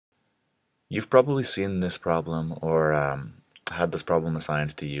You've probably seen this problem or had this problem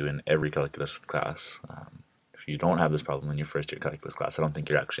assigned to you in every calculus class. If you don't have this problem in your first year calculus class, I don't think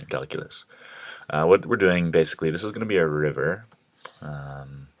you're actually in calculus. What we're doing basically, this is going to be a river.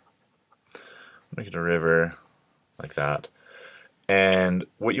 Make it a river like that. And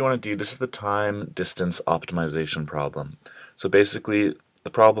what you want to do, this is the time distance optimization problem. So basically, the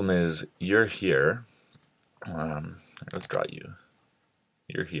problem is you're here. Let's draw you.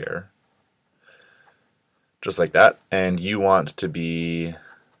 You're here. Just like that, and you want to be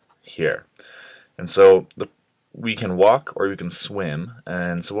here. And so we can walk or we can swim.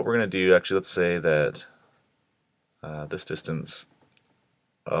 And so what we're going to do, actually, let's say that this distance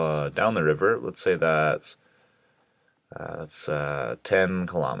down the river, let's say that's 10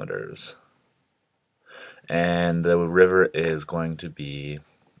 kilometers. And the river is going to be,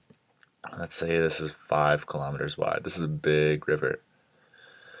 let's say this is 5 kilometers wide. This is a big river.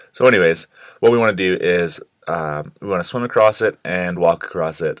 So anyways, what we want to do is we want to swim across it and walk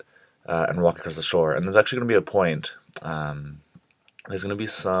across it and walk across the shore. And there's actually going to be a point. There's going to be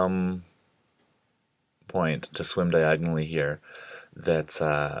some point to swim diagonally here that's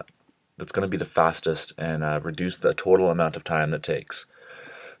going to be the fastest and reduce the total amount of time that takes.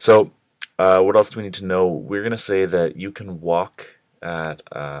 So what else do we need to know? We're going to say that you can walk at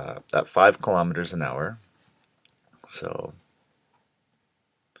 5 kilometers an hour. So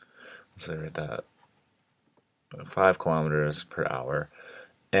let's say right that 5 kilometers per hour,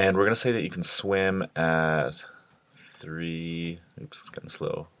 and we're going to say that you can swim at 3, oops, it's getting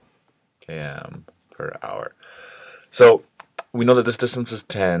slow, km per hour. So we know that this distance is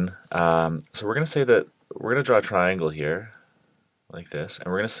 10, so we're going to say that we're going to draw a triangle here, like this, and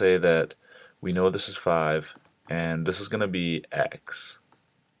we're going to say that we know this is 5, and this is going to be x,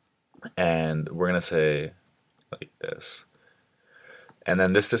 and we're going to say like this. And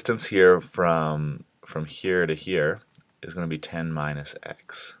then this distance here from here to here is going to be 10 minus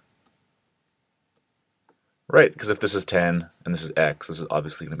x. Right, because if this is 10 and this is x, this is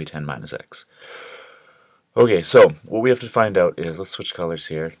obviously going to be 10 minus x. Okay, so what we have to find out is, let's switch colors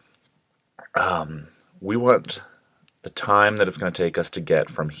here. We want the time that it's going to take us to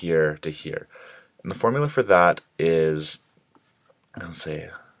get from here to here. And the formula for that is, let's say,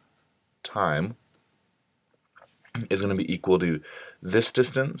 time is going to be equal to this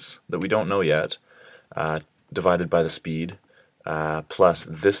distance that we don't know yet, divided by the speed, plus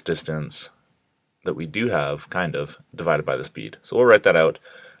this distance that we do have, kind of, divided by the speed. So we'll write that out.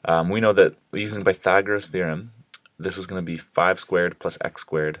 We know that using Pythagoras theorem, this is going to be 5 squared plus x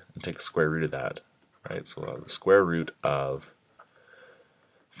squared, and take the square root of that. Right? So we'll have the square root of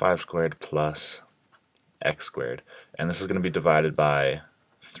 5 squared plus x squared. And this is going to be divided by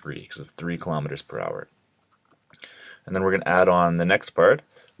 3, because it's 3 kilometers per hour. And then we're going to add on the next part,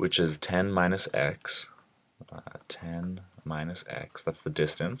 which is 10 minus x. 10 minus x, that's the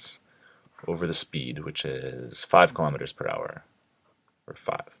distance, over the speed, which is 5 kilometers per hour, or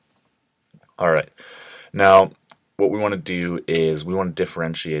 5. Alright, now what we want to do is we want to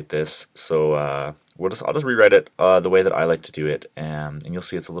differentiate this, so I'll just rewrite it the way that I like to do it, and you'll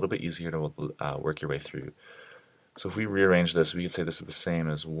see it's a little bit easier to work your way through. So if we rearrange this, we could say this is the same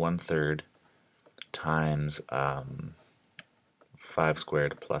as 1/3 times 5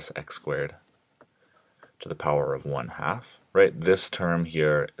 squared plus x squared to the power of 1/2. Right? This term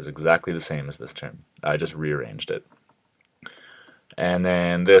here is exactly the same as this term. I just rearranged it. And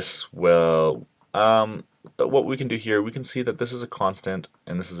then this will, what we can do here, we can see that this is a constant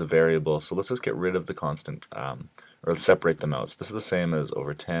and this is a variable. So let's just get rid of the constant, or separate them out. So this is the same as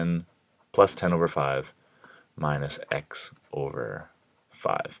over 10 plus 10 over 5 minus x over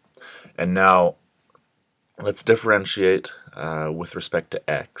 5. And now let's differentiate with respect to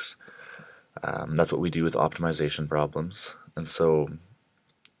x. That's what we do with optimization problems. And so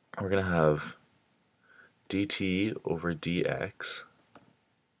we're going to have dt over dx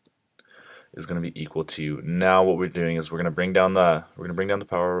is going to be equal to, now what we're doing is we're going to bring down the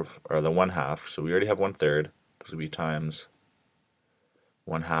power of, or the 1/2. So we already have 1/3. This will be times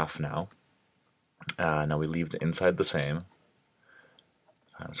 1/2 now. Now we leave the inside the same,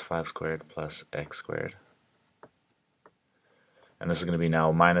 times 5 squared plus x squared. And this is going to be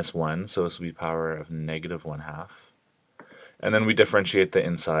now minus 1, so this will be power of negative 1/2. And then we differentiate the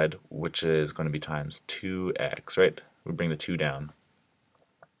inside, which is going to be times 2x, right? We bring the 2 down.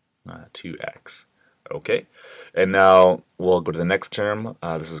 2x. Okay. And now we'll go to the next term.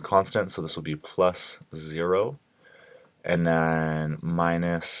 This is a constant, so this will be plus 0. And then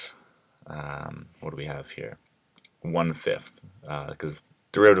minus, what do we have here? 1/5. Because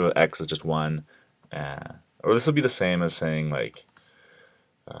derivative of x is just 1. Or this will be the same as saying, like,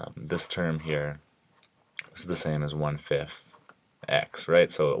 this term here is the same as 1/5 x,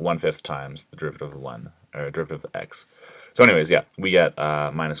 right? So 1/5 times the derivative of 1, or derivative of x. So anyways, yeah, we get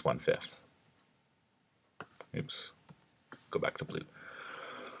minus 1/5. Oops, go back to blue.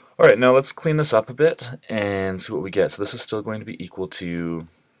 Alright, now let's clean this up a bit and see what we get. So this is still going to be equal to,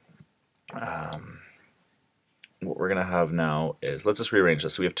 what we're going to have now is, let's just rearrange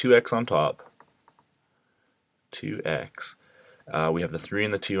this. So we have 2x on top, 2x. We have the 3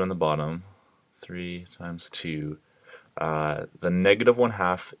 and the 2 on the bottom, 3 times 2. The negative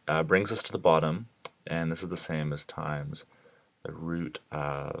 1/2 brings us to the bottom, and this is the same as times the root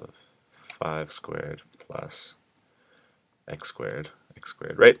of 5 squared plus x squared,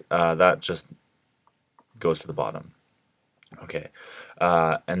 right? That just goes to the bottom. Okay,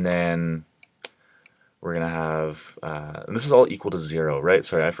 and then we're going to have, and this is all equal to 0, right?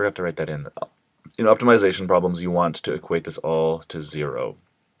 Sorry, I forgot to write that in. In optimization problems, you want to equate this all to 0,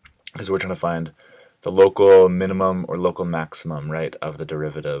 because we're trying to find the local minimum or local maximum, right, of the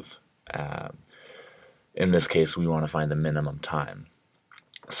derivative. In this case, we want to find the minimum time.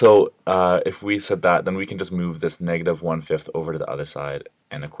 So if we said that, then we can just move this negative 1/5 over to the other side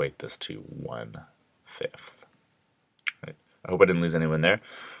and equate this to 1/5. Right. I hope I didn't lose anyone there.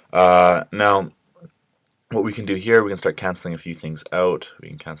 Now, what we can do here, we can start canceling a few things out. We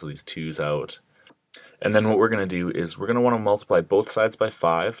can cancel these 2's out. And then what we're going to do is we're going to want to multiply both sides by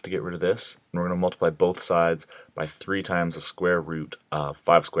 5 to get rid of this. And we're going to multiply both sides by 3 times the square root of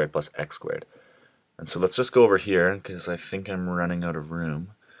 5 squared plus x squared. And so let's just go over here, because I think I'm running out of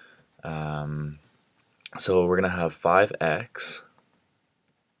room. So we're going to have 5x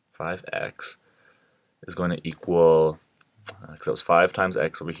is going to equal, because that was 5 times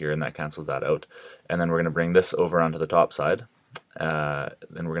x over here, and that cancels that out. And then we're going to bring this over onto the top side. Then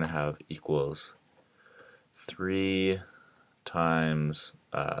we're going to have equals 3 times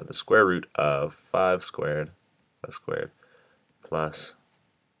the square root of 5 squared plus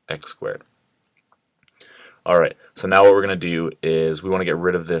x squared. Alright, so now what we're going to do is we want to get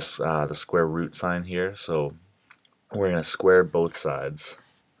rid of this, the square root sign here, so we're going to square both sides.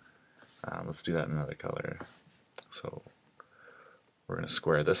 Let's do that in another color. So we're going to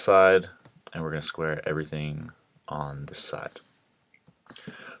square this side, and we're going to square everything on this side.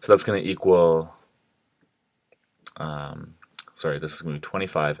 So that's going to equal, sorry, this is going to be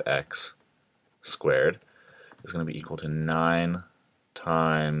 25x squared is going to be equal to 9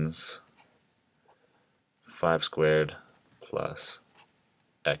 times 5 squared plus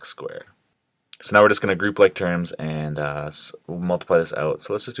x squared. So now we're just going to group like terms and we'll multiply this out.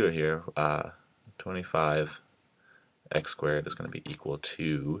 So let's just do it here. 25x squared is going to be equal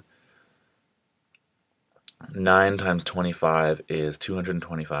to 9 times 25 is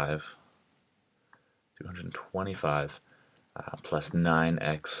 225. 225 plus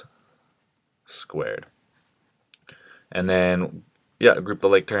 9x squared. And then, yeah, group the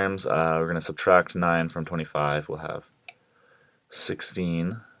like terms. We're going to subtract 9 from 25. We'll have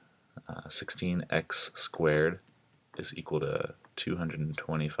 16. 16x squared is equal to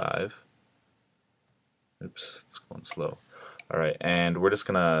 225. Oops, it's going slow. Alright, and we're just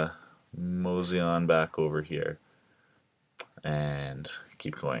going to mosey on back over here and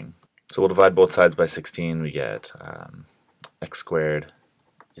keep going. So we'll divide both sides by 16. We get x squared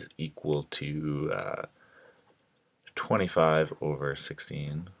is equal to 25 over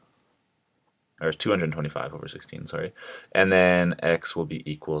 16, or 225 over 16, sorry. And then x will be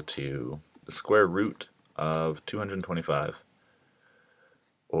equal to the square root of 225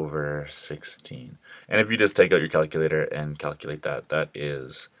 over 16. And if you just take out your calculator and calculate that, that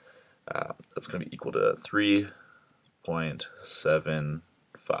is, that's going to be equal to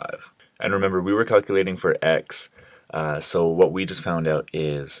 3.75. And remember, we were calculating for x, so what we just found out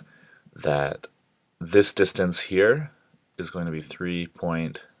is that this distance here is going to be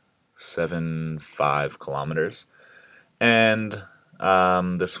 3.75 kilometers, and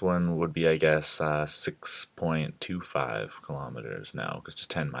this one would be, I guess, 6.25 kilometers now, because it's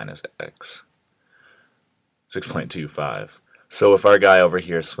 10 minus x. 6.25. So if our guy over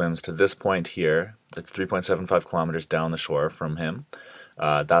here swims to this point here, that's 3.75 kilometers down the shore from him,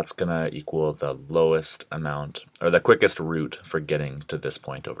 that's going to equal the lowest amount, or the quickest route for getting to this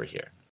point over here.